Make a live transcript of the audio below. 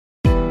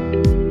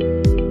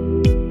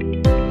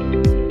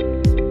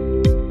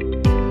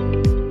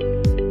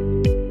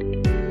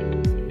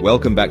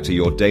Welcome back to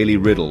your Daily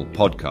Riddle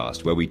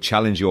podcast, where we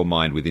challenge your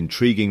mind with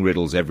intriguing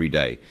riddles every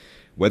day.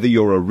 Whether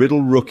you're a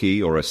riddle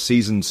rookie or a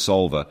seasoned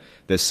solver,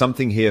 there's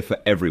something here for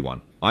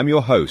everyone. I'm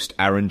your host,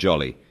 Aaron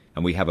Jolly,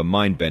 and we have a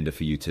mind bender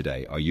for you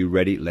today. Are you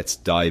ready? Let's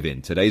dive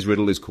in. Today's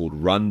riddle is called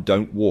Run,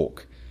 Don't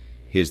Walk.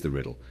 Here's the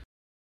riddle.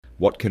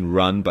 What can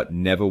run but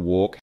never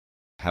walk,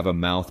 have a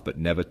mouth but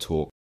never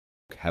talk,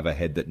 have a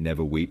head that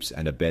never weeps,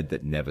 and a bed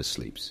that never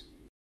sleeps?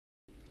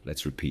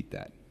 Let's repeat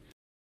that.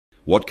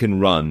 What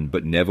can run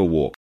but never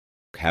walk,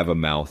 have a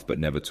mouth but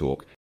never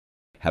talk,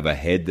 have a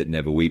head that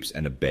never weeps,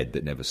 and a bed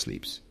that never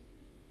sleeps?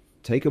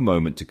 Take a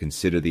moment to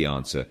consider the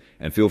answer,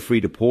 and feel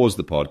free to pause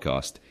the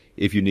podcast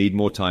if you need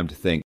more time to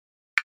think.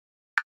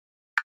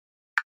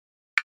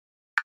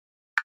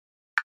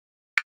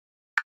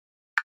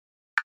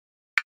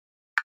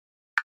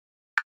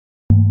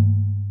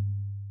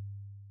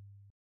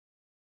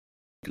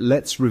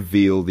 Let's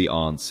reveal the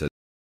answer.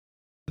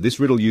 This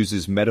riddle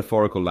uses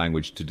metaphorical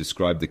language to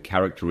describe the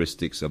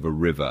characteristics of a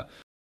river.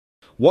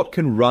 What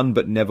can run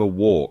but never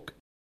walk?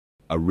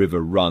 A river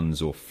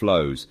runs or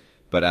flows,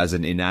 but as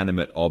an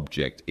inanimate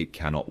object it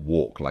cannot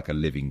walk like a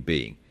living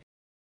being.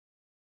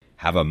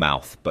 Have a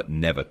mouth but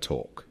never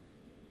talk.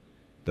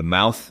 The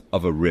mouth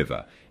of a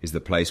river is the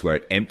place where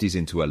it empties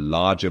into a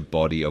larger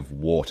body of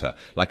water,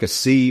 like a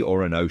sea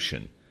or an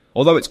ocean.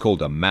 Although it's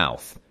called a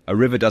mouth, a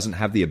river doesn't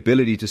have the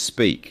ability to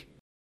speak.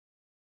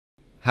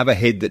 Have a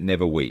head that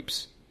never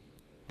weeps.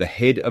 The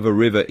head of a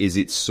river is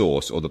its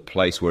source, or the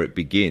place where it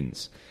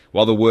begins.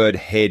 While the word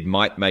head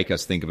might make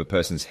us think of a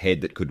person's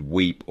head that could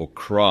weep or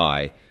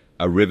cry,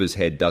 a river's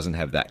head doesn't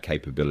have that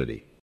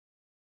capability.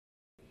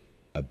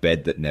 A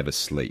bed that never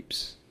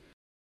sleeps.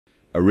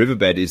 A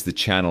riverbed is the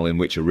channel in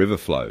which a river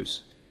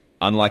flows.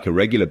 Unlike a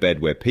regular bed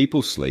where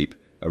people sleep,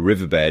 a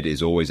riverbed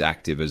is always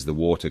active as the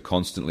water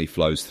constantly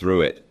flows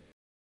through it.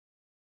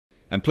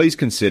 And please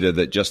consider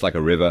that just like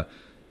a river,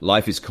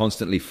 life is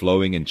constantly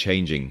flowing and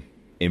changing.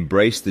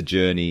 Embrace the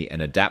journey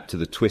and adapt to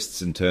the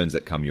twists and turns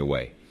that come your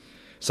way.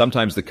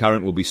 Sometimes the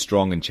current will be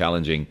strong and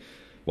challenging,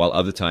 while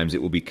other times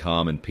it will be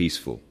calm and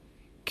peaceful.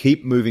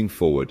 Keep moving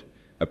forward,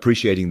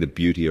 appreciating the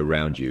beauty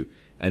around you,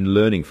 and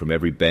learning from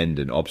every bend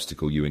and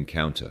obstacle you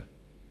encounter.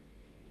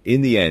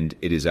 In the end,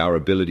 it is our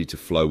ability to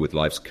flow with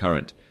life's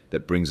current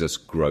that brings us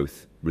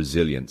growth,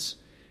 resilience,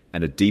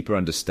 and a deeper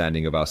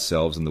understanding of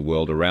ourselves and the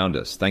world around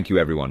us. Thank you,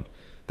 everyone.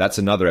 That's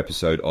another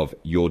episode of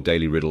Your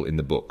Daily Riddle in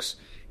the books.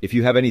 If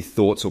you have any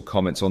thoughts or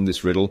comments on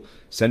this riddle,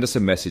 send us a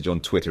message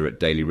on Twitter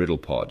at Daily Riddle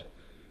Pod.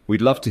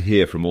 We'd love to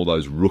hear from all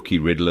those rookie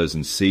riddlers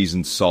and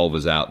seasoned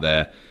solvers out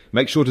there.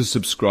 Make sure to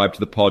subscribe to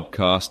the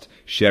podcast,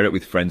 share it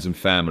with friends and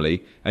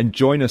family, and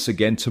join us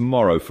again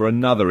tomorrow for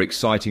another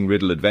exciting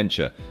riddle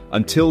adventure.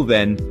 Until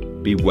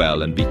then, be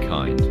well and be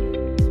kind.